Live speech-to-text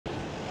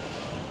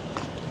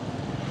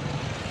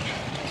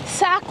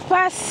sak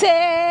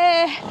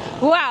passe.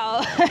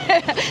 Wow.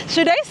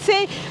 Should I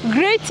say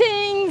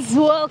greetings?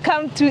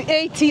 Welcome to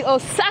Haiti or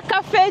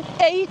Sakafet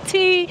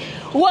Haiti.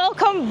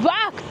 Welcome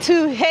back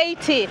to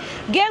Haiti.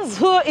 Guess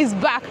who is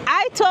back?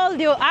 I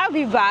told you I'll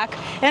be back,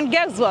 and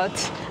guess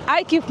what?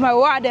 I keep my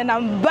word, and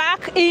I'm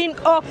back in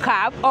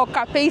OCAP, or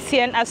Cap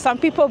Haitien, as some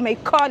people may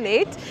call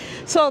it.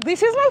 So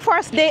this is my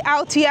first day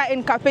out here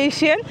in Cap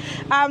Haitien.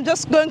 I'm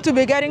just going to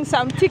be getting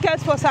some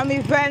tickets for some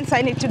events.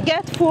 I need to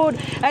get food,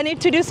 I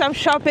need to do some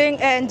shopping,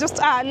 and just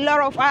a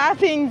lot of other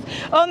things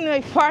on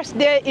my first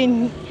day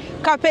in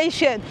Cap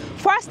Haitien.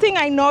 First thing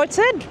I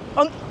noted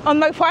on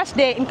my first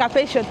day in Cap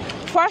Haitien,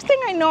 first thing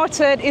I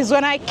noted is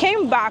when I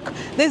came back,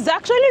 there's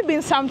actually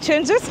been some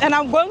changes, and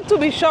I'm going to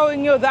be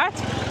showing you that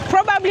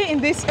probably in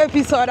this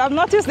episode. I've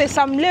noticed there's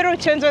some little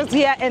changes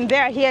here and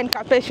there here in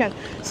Cap Haitien.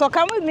 So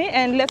come with me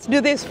and let's do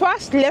this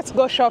first. Let's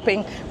go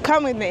shopping.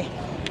 Come with me.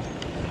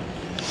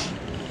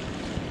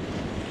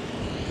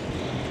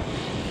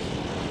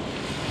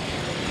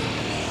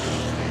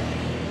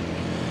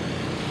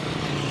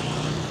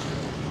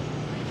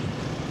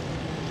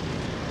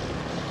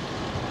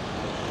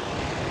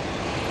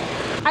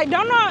 I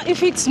don't know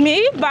if it's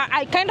me, but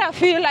I kind of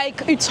feel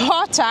like it's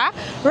hotter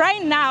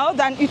right now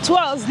than it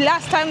was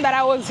last time that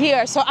I was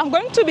here. So I'm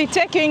going to be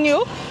taking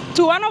you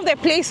to one of the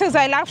places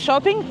I love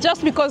shopping,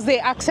 just because they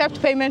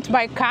accept payment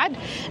by card.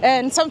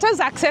 And sometimes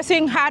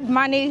accessing hard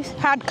money,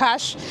 hard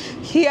cash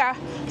here,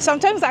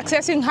 sometimes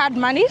accessing hard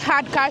money,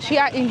 hard cash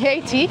here in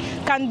Haiti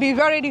can be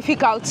very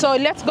difficult. So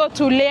let's go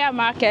to Leia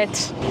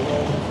Market.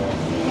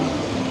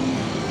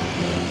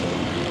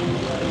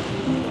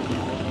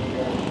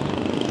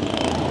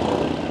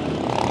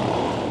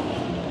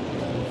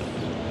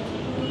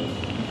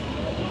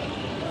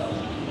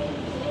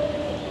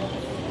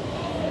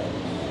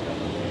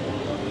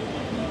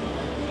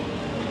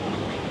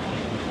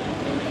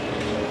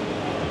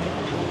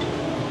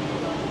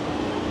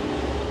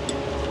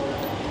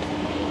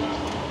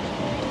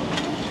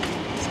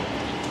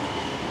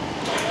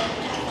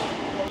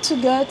 To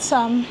get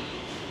some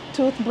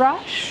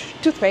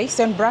toothpaste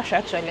and brush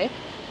actually.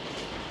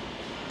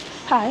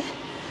 Hi,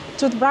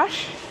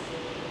 toothbrush,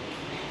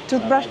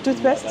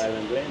 toothpaste,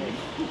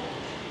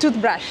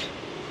 toothbrush.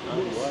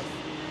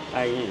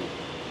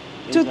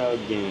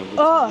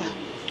 Oh,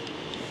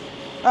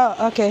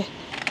 okay.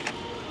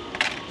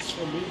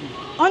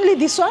 Only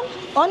this one?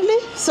 Only?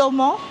 So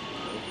more?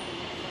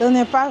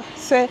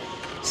 C'est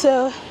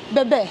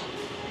bébé.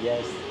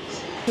 Yes.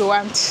 You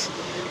want?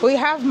 We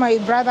have my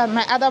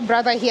other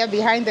brother here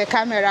behind the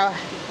camera,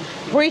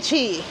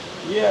 Richie.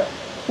 Yeah.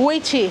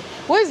 Richie.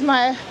 Where's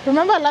my,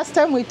 remember last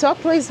time we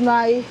talked, where's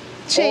my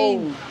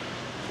chain?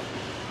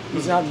 Oh.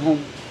 He's at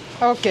home.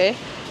 Okay.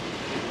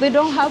 They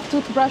don't have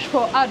toothbrush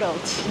for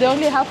adults. They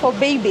only have for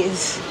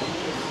babies.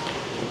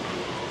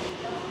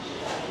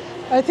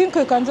 I think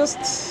we can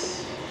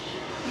just,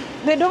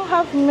 they don't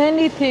have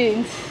many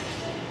things.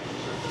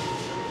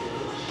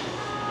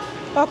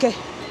 Okay.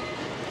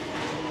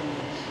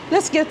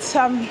 Let's get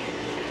some,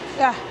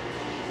 yeah.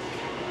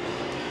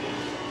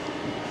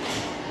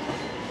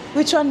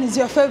 Which one is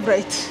your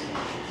favorite?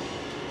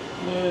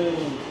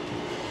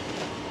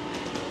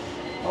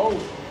 Oh.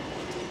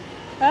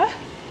 Huh?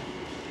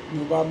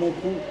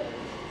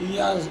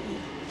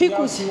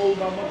 Pickles.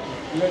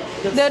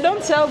 They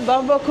don't sell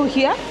bamboku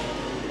here?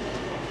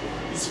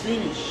 It's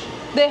finished.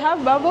 They have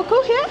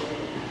bamboku here?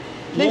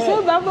 They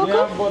sell bamboku? They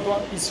have,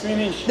 but it's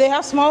finished. They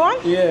have small one?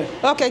 Yeah.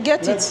 Okay,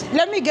 get it.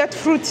 Let me get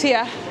fruits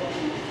here.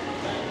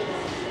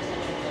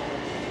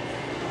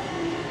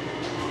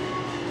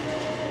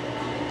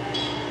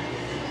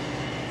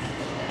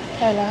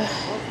 Hello.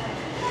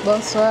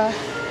 Bonsoir.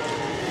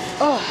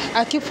 Oh,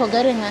 I keep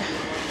forgetting.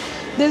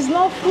 There's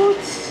no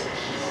fruits.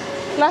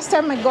 Last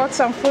time I got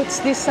some fruits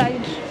this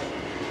side.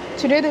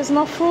 Today there's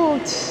no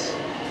fruits.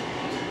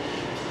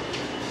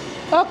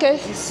 Okay.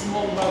 It's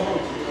small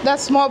barbecue.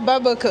 That's small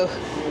barbecue.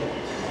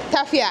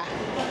 Tafia.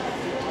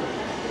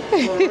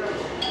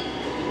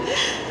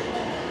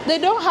 They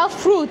don't have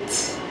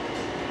fruits.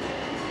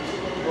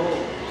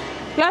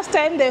 Last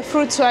time the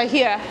fruits were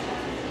here.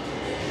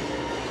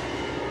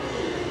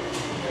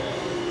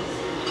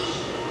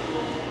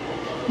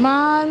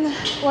 Man,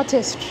 what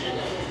is it?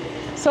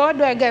 So what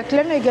do I get?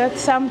 Let me get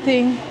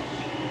something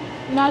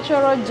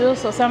natural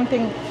juice or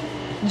something.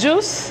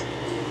 Juice?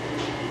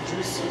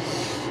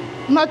 Juices.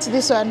 Not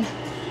this one.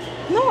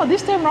 No,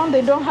 this time around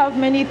they don't have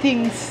many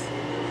things.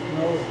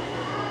 No.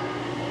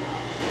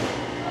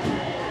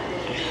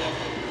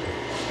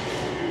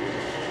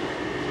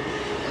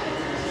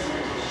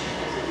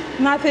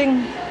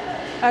 Nothing.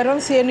 I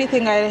don't see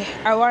anything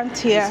I want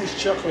here. This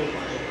is chocolate.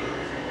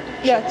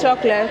 Yeah,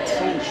 chocolate.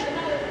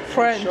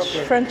 French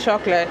French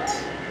chocolate.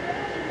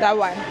 That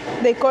one.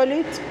 They call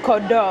it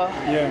Codor.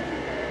 Yeah.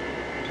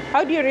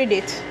 How do you read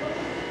it?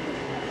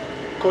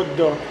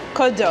 Codor.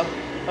 Codor.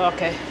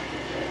 Okay.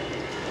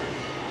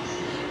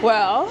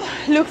 Well,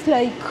 looks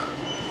like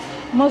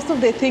most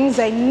of the things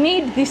I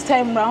need this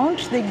time round,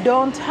 they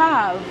don't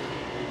have.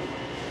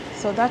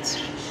 So that's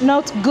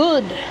not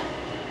good.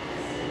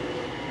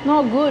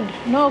 No good,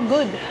 no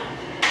good.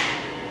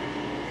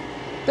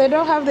 They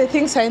don't have the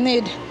things I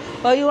need.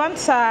 Or you want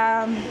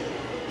some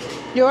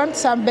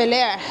Bel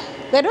Air.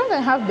 They don't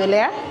even have Bel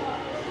Air.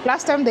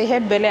 Last time they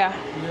had Bel Air.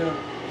 Yeah.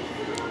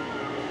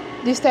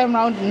 This time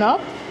round, no.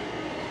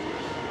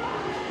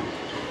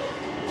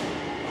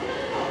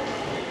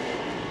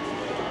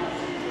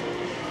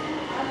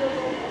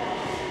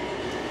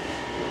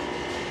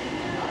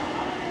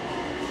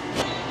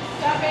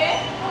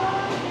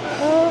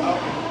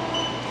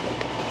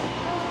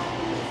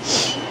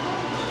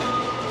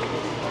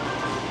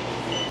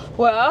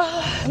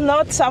 Well,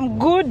 not some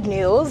good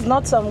news,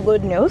 not some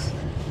good news.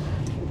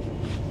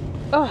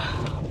 Oh,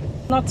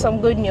 not some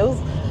good news.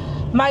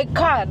 My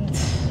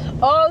cards,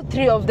 all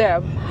three of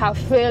them have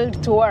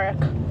failed to work.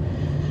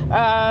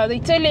 They're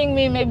telling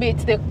me maybe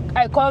it's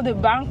I call the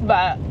bank,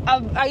 but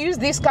I use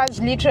these cards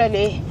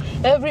literally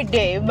every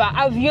day, but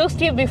I've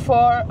used it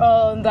before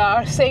on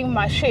the same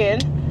machine,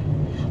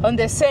 on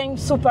the same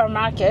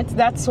supermarket.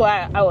 That's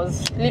why I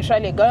was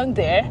literally going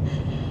there.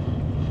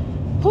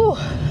 Whew.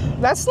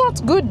 That's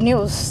not good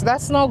news.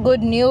 That's not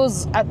good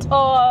news at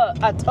all,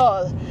 at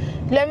all.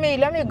 Let me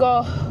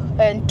go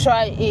and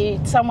try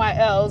it somewhere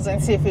else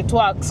and see if it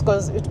works,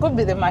 because it could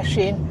be the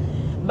machine.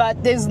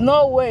 But there's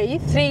no way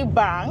 3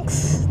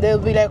 banks, they'll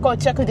be like, oh,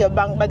 check with your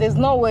bank, but there's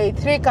no way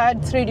 3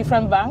 cards, 3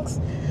 different banks,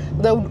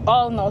 they would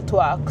all not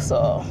work.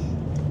 So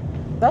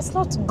that's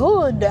not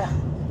good.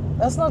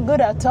 That's not good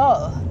at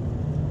all.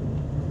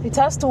 It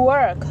has to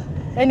work.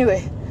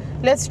 Anyway,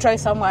 let's try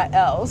somewhere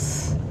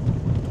else.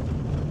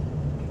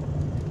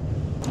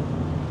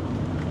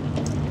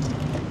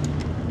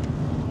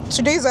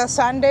 Today's a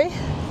Sunday.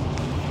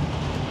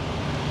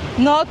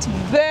 Not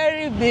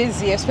very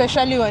busy,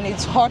 especially when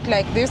it's hot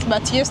like this,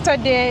 but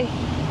yesterday,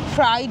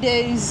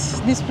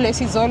 Fridays, this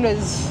place is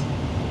always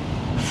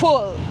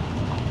full.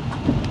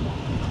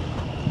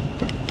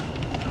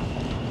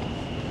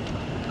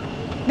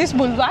 This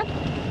boulevard?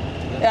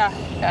 Yeah,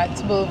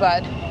 it's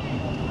boulevard.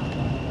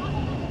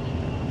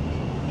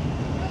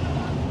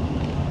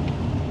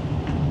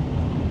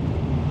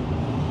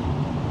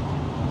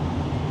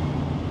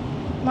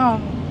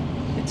 Mom,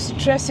 it's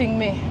stressing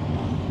me.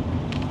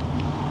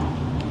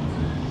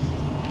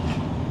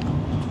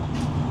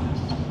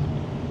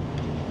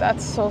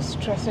 That's so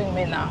stressing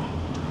me now.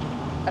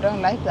 I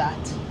don't like that.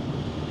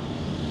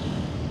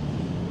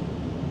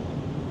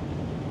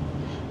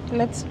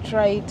 Let's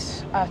try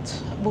it at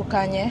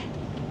Bukanye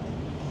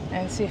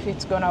and see if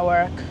it's gonna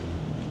work.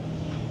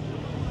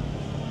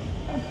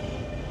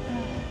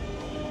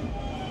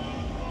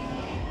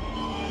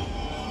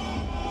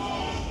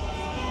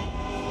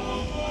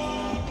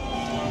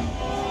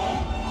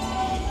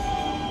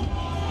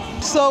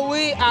 So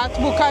we at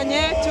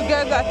Bukanye to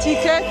get the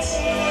tickets.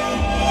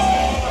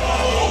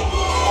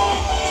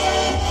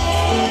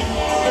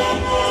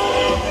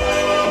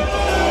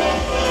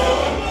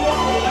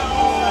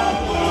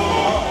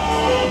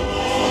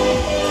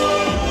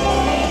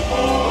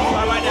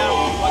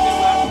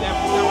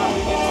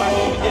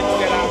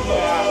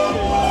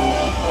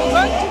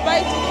 I'm going to buy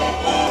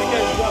tickets.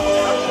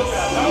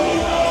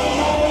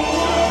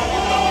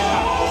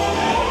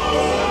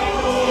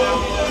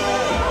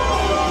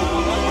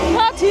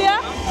 Not here.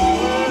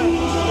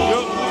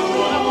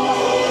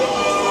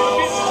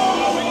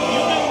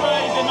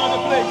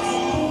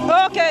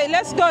 Okay,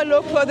 let's go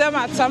look for them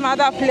at some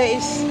other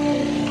place.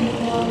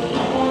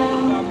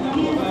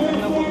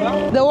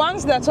 The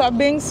ones that were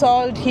being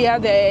sold here,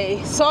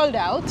 they sold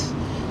out.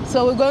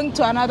 So we're going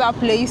to another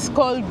place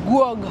called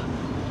Guog.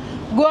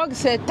 Guog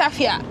is a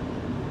tafia.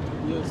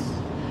 Yes.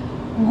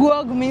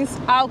 Guog means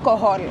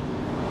alcohol.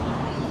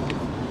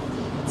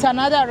 It's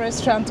another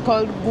restaurant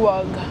called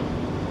Guog.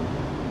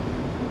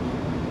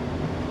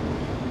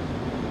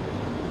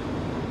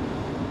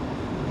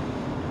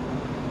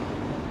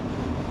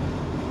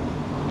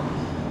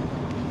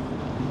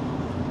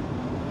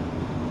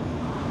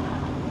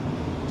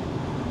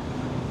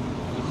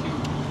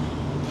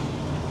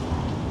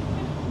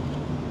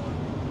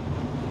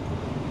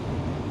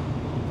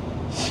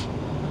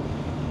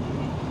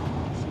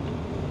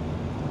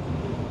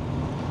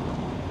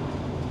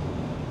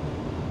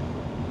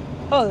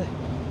 Oh,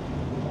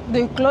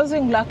 they're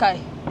closing Black Eye.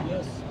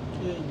 Yes,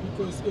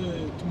 because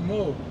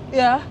tomorrow.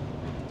 Yeah?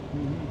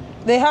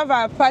 They have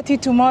a party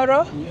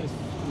tomorrow? Yes,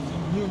 it's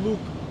a new look.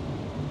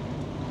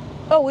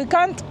 Oh, we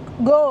can't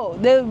go.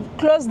 They've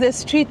closed the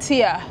streets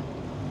here.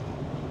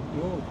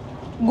 No.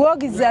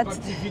 Guog is that.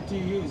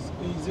 Activity is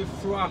a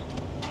foie.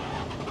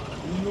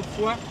 You know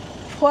foie?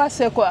 Foie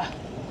c'est quoi?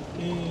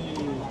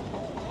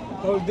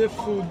 All the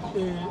food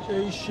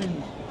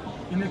Asian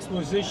in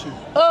exposition.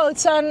 Oh,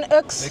 it's an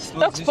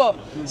expo.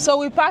 So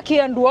we park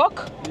here and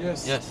walk?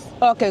 Yes. Yes.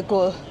 Okay,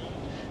 cool.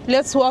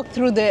 Let's walk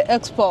through the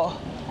expo.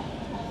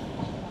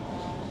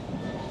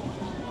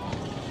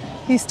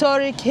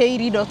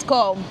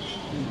 HistoricHaiti.com.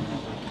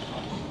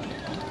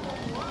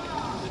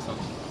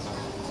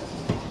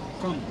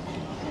 Come.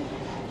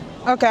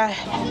 Okay.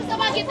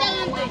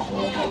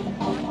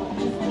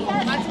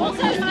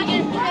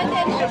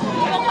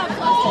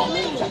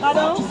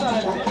 Pardon?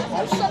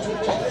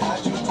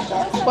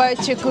 Why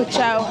chiku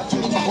chow?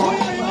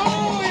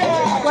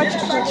 What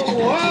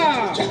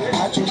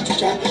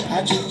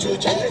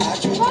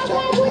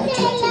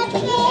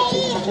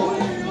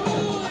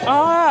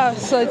Ah,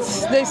 so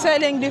they're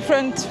selling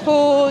different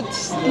food,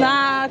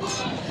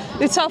 snacks.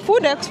 It's a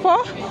food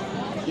expo?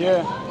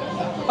 Yeah.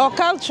 Or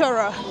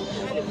cultural?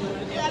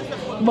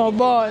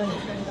 Boy.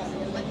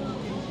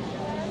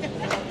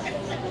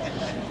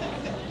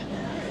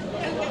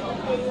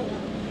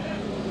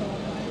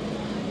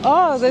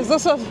 Oh, there's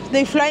also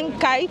they flying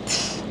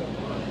kites.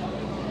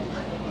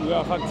 We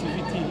have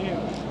activity here.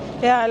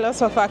 Yeah,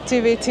 lots of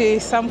activity.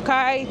 Some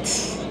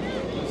kites.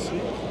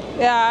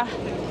 Yeah.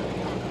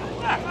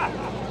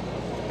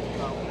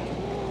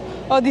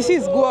 Oh, this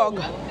is Guog.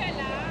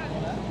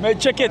 Mais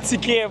check it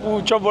ticket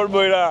pour trouble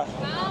boy là.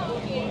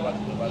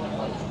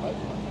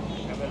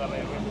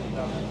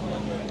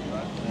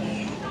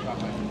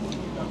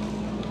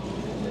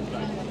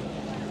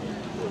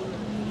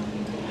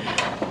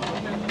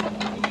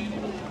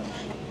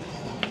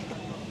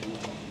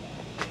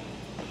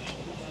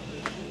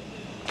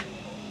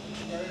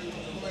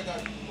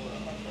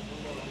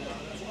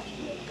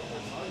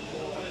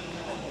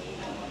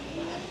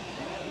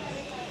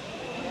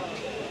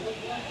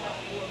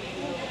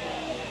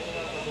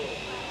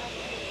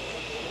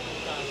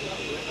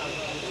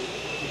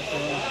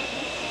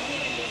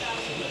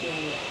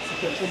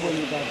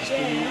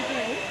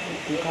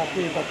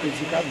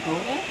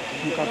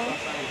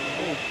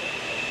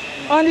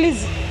 Only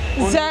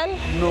Zelle?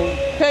 No.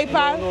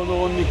 PayPal?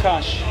 No, only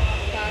cash.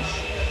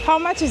 How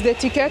much is the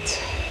ticket?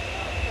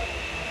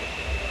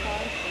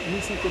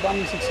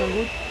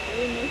 1600.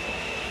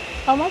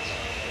 How much?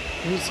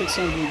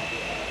 1600.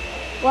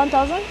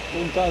 1,000?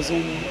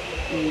 1,000.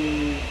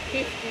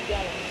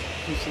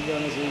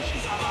 $50.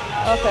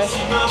 Okay.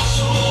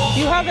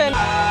 You have a...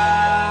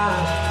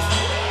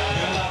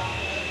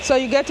 So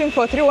you're getting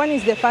for 3. When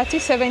is the party?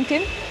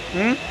 17?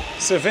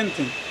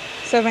 17.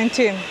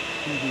 17.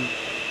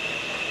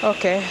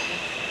 Okay.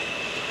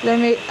 Let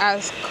me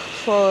ask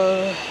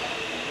for...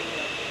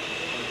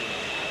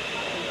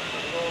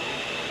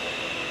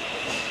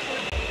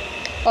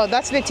 Oh,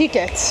 that's the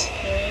ticket.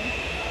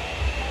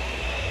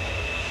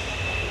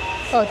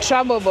 Oh,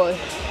 Trouble Boy.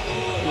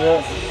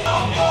 Yeah.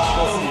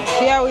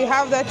 Yeah, we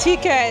have the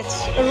ticket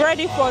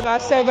ready for the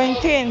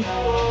 17.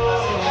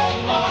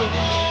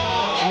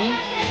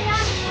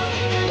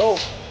 Oh.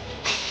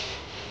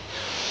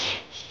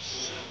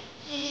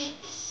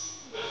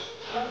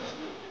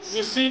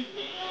 You see,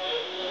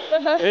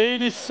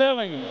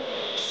 87.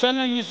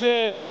 Selling is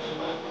a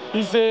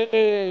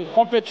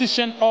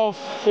competition of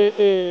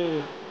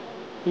a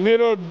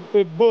little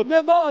boat.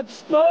 The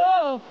boats.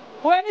 Oh,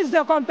 when is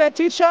the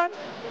competition?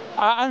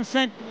 I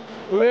think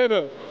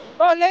later.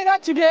 Oh, later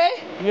today?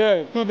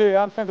 Yeah, today.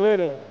 I think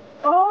later.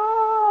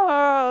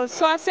 Oh,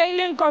 so a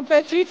sailing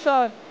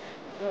competition.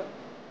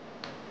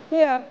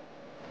 Yeah.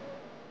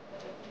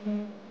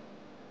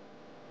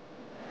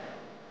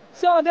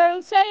 So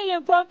they'll sail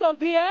in front of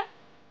here?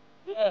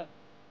 Yeah.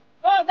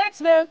 Oh, that's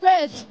the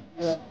pet.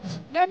 Yeah.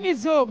 Let me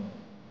zoom.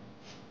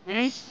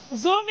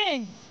 Zoom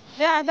in.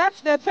 Yeah,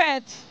 that's the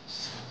pet.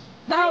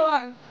 That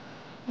one.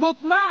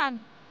 Bookman.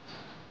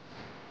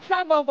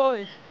 Trouble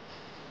Boy.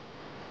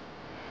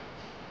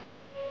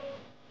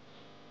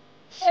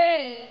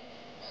 Hey.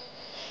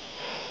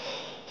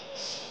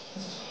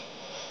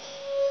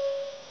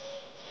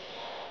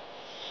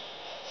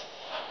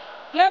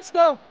 Let's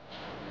go.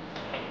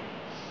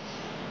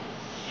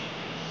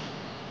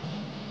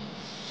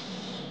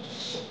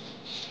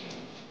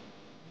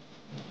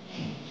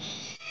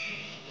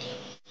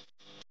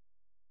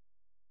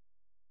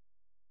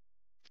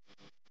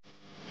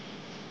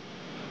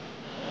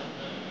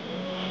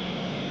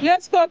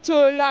 Let's go to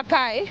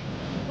Lakai.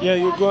 Yeah,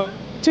 you go.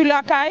 To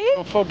Lakai?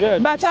 Don't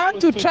forget. But I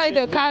want to try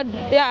the card.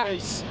 Yeah.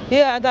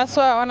 Yeah, that's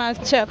why I want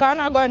to check. I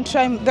want to go and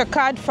try the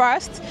card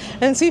first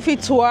and see if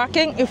it's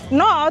working. If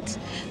not,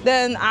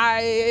 then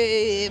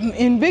I'm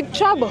in big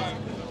trouble.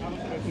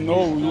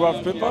 No, you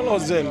have PayPal or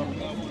Zelle?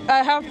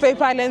 I have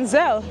PayPal and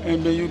Zelle.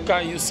 And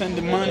then you send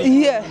the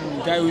money. Yeah.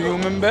 Guy, you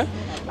remember?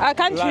 I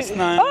can't. Last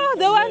night. Oh,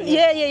 the one.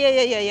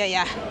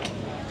 Yeah.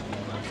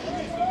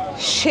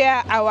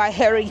 Share our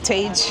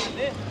heritage.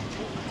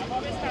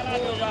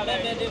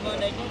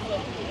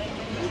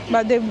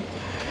 But they.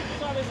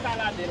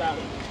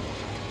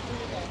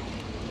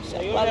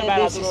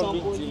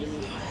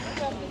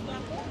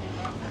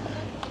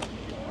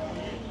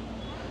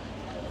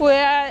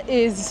 Where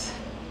is?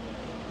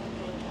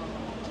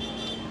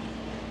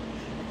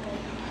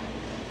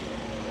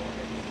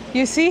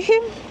 You see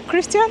him,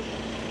 Christian?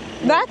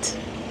 That?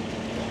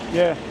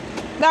 Yeah.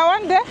 That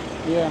one there?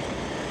 Yeah.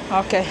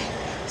 Okay.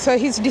 So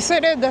he's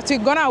decided that we're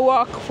gonna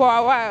walk for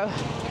a while.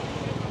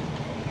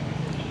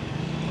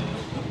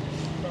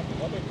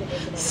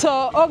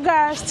 So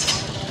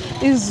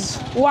August is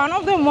one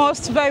of the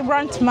most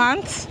vibrant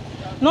months,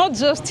 not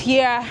just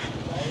here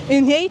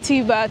in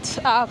Haiti, but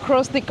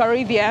across the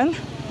Caribbean.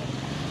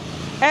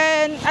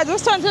 And I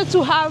just wanted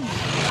to have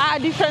a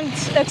different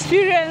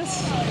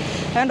experience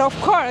and of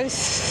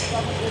course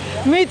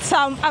meet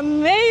some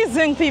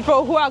amazing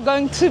people who are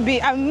going to be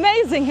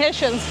amazing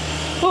Haitians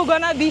who are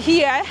gonna be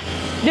here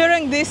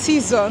during this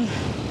season.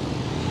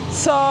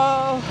 So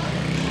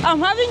I'm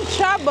having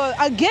trouble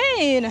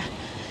again,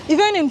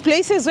 even in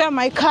places where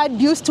my card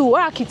used to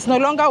work, it's no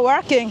longer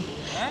working.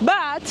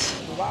 But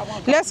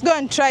let's go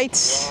and try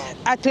it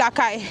at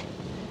Lakai.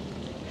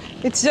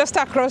 It's just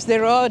across the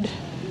road.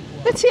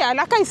 It's here,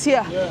 Lakai is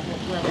here.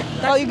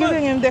 Are you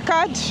giving him the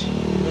card?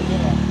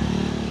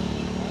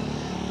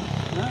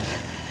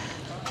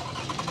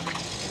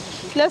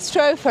 Let's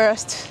try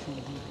first.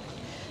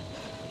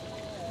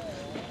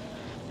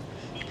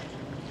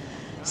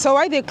 So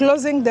why are they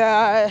closing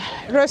the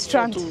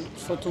restaurant?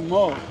 For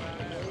tomorrow.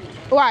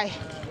 Why?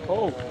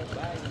 Oh.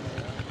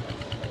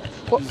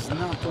 It's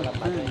not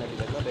open.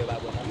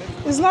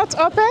 It's not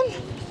open?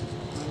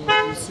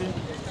 You see?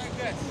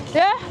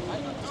 Yeah?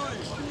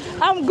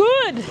 I'm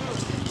good.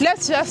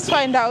 Let's just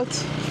find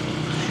out.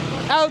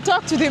 I'll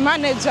talk to the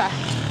manager.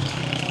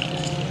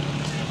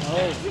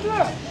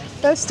 Oh.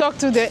 Let's talk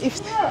to the...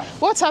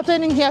 What's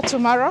happening here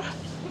tomorrow?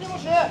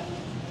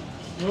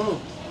 No.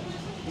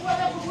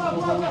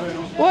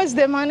 What's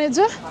the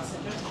manager?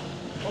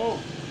 Oh.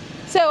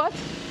 Say what?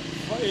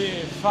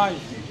 5.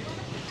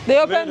 They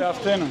open. Late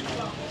afternoon.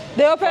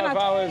 They open 5 at.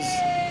 hours.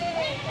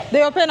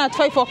 They open at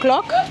 5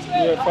 o'clock.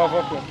 Yeah, 5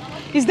 o'clock.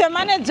 Is the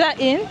manager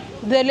in?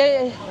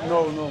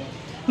 No.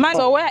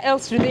 So where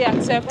else do they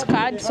accept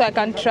cards so I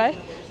can try?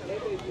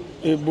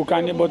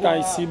 Bukani, but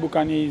I see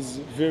Bukani is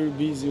very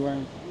busy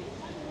right.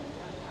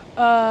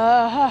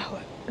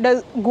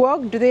 Does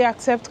Guog, do they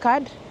accept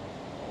card?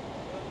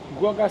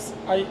 Guagas,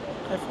 I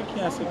think he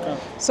has a card.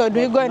 So do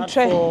you go and not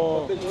try?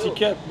 For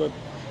ticket, but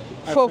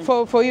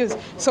For use.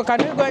 So can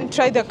we go and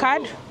try the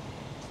card?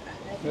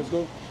 Let's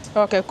go.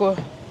 Okay, cool.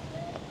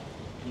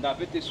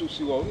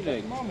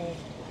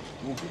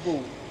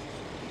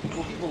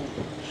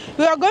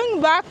 We are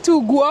going back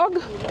to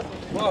Guog.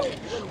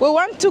 We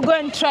want to go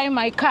and try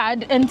my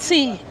card and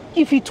see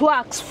if it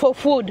works for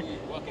food.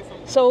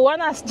 So we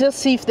want to just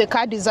see if the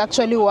card is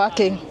actually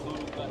working.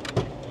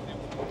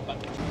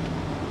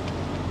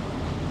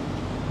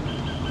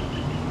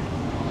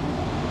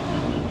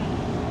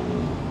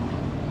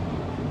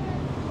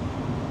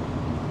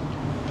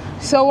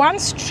 So one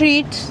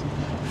street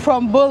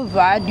from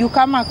Boulevard, you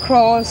come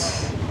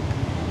across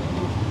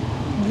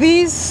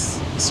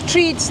these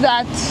streets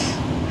that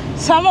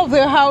some of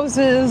the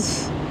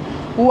houses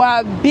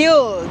were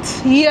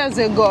built years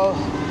ago.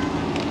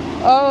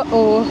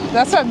 Uh-oh,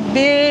 that's a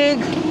big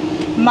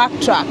Mack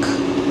truck.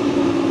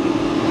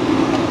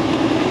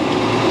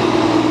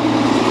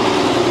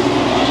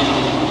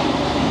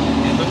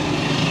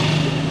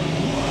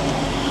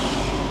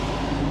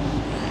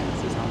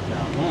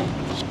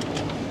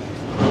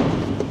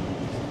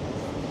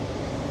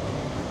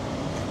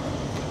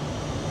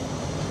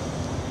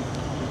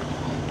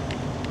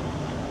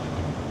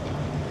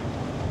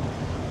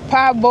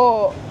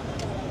 Pabo,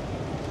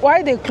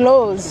 why they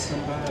close?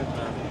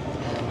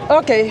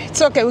 Okay,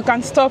 it's okay, we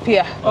can stop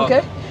here,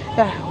 okay?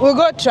 Yeah, we'll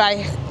go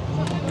try.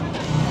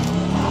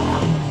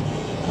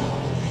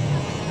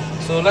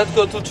 So let's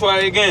go to try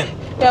again.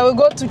 Yeah, we'll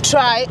go to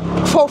try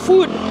for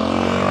food.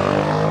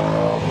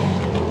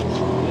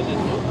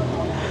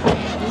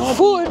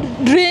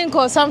 Food, drink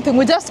or something.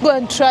 We just go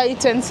and try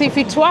it and see if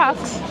it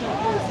works.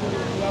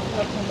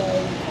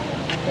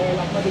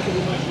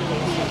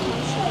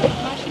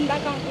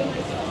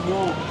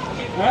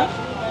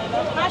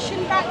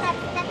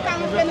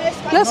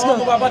 Let's go.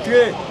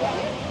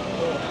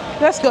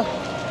 Let's go.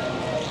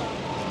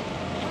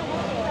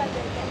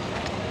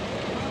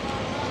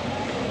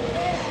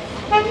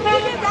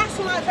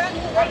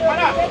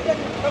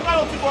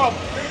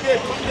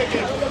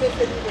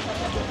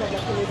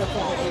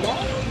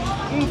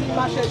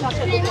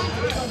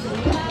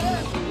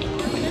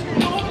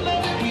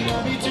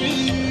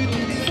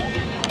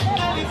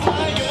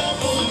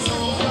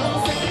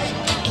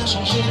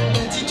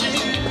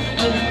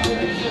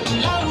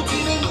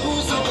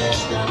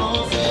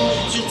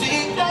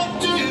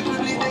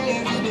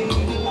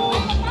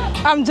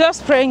 I'm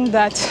just praying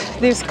that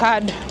this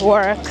card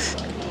works.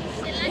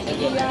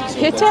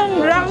 Hit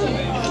and run,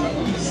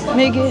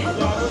 Miggy.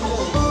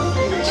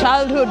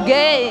 Childhood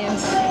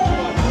games.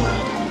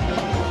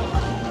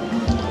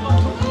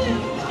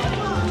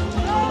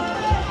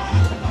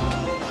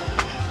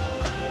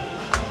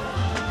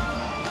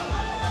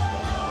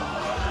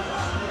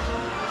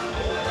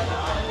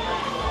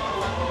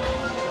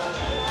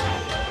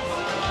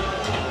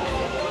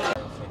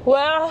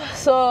 Well,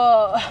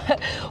 so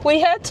we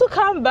had to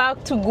come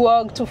back to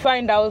Guog to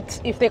find out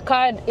if the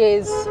card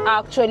is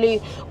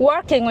actually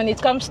working when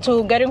it comes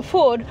to getting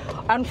food.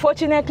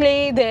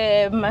 Unfortunately,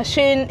 the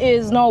machine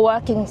is not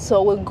working,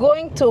 so we're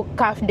going to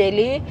Caf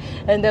Deli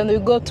and then we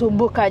go to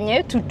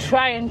Bukanye to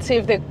try and see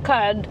if the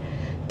card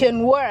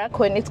can work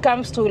when it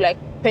comes to like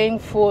paying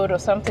food or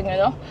something, you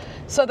know,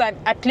 so that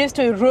at least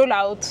we rule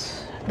out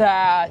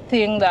the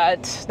thing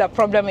that the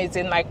problem is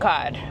in my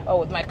card or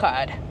with my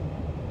card.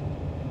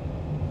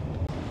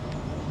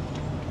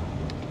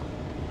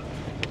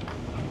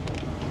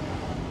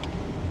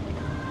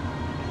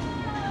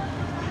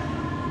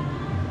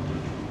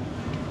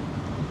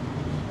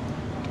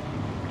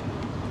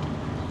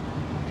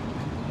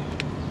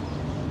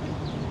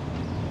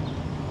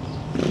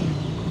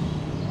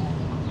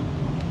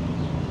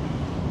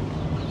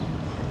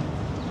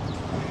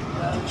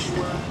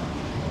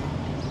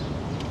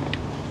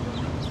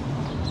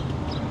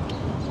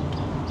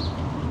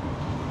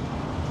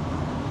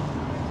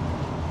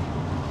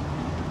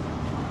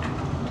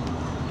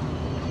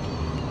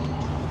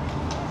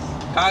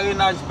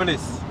 Carénage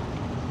place.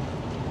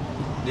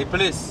 The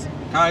place,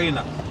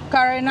 Carénage.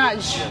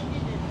 Carénage. Yes.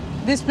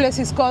 This place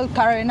is called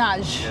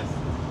Carénage. Yes.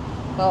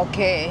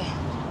 Okay.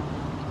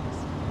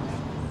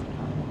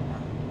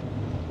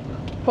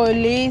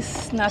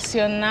 Police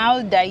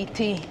Nationale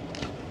d'Haïti.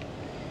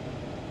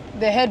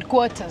 The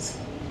headquarters.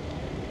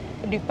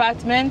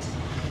 Department.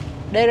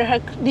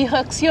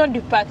 Direction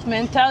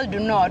départementale du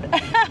Nord.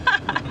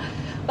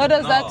 What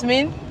does that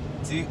mean?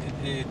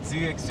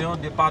 Direction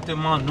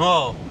département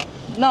Nord.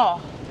 No.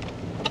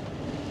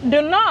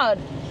 The Nord.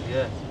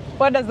 Yes.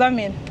 What does that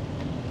mean?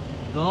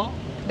 No?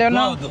 The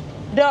Nord.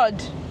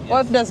 Dod. Yes.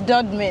 What does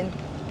Dod mean?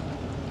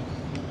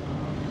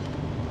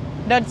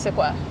 Dod c'est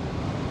quoi?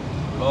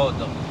 Road.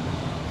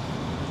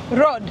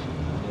 Road.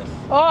 Yes.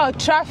 Oh,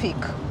 traffic.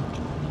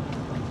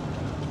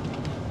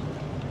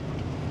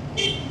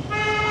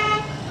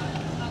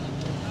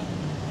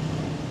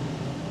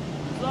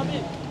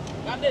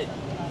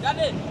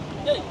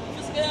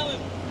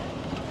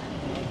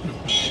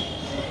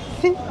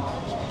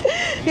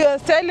 He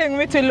was telling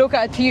me to look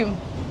at him.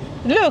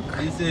 Look.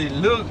 He said,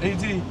 look,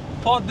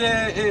 put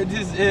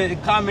this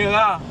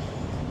camera.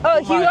 Oh,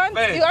 to my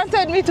face. he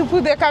wanted me to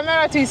put the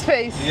camera to his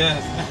face.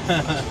 Yes.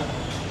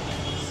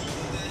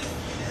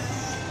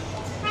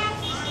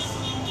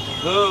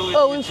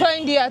 Oh, we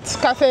find you at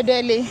Cafe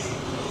Deli.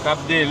 Cap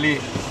Daily.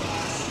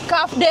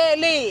 Cafe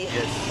Deli.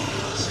 Yes.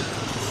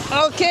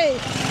 Okay.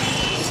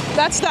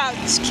 That's the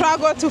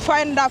struggle to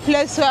find a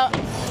place where,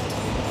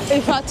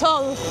 if at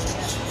all,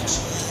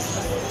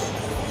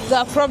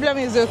 the problem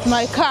is with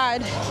my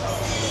card.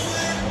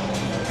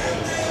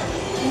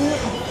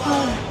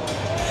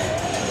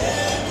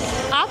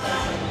 Up?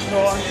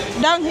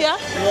 No, Down here?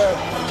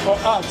 yeah, for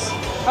arts.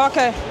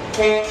 Okay.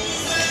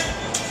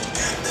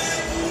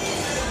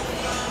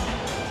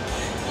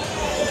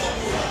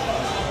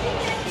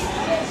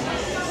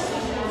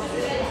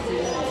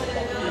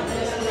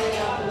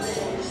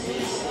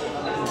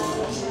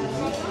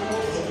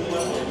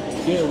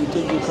 Yeah, we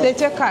take the card. They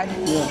take card.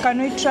 Yeah.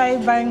 Can we try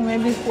buying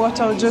maybe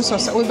water or juice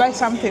or we buy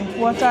something?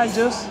 Water,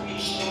 juice?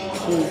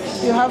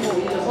 You have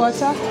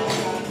water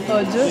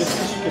or juice?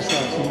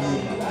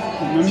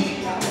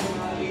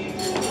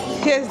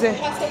 Here's the.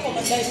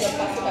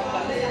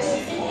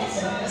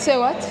 Say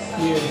what?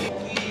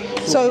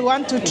 Yeah. So we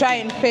want to try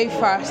and pay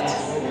first.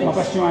 Ma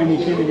passion a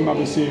été, je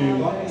vais essayer de me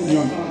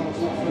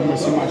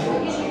faire.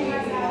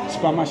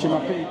 C'est pas marché, ma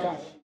paye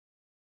cash.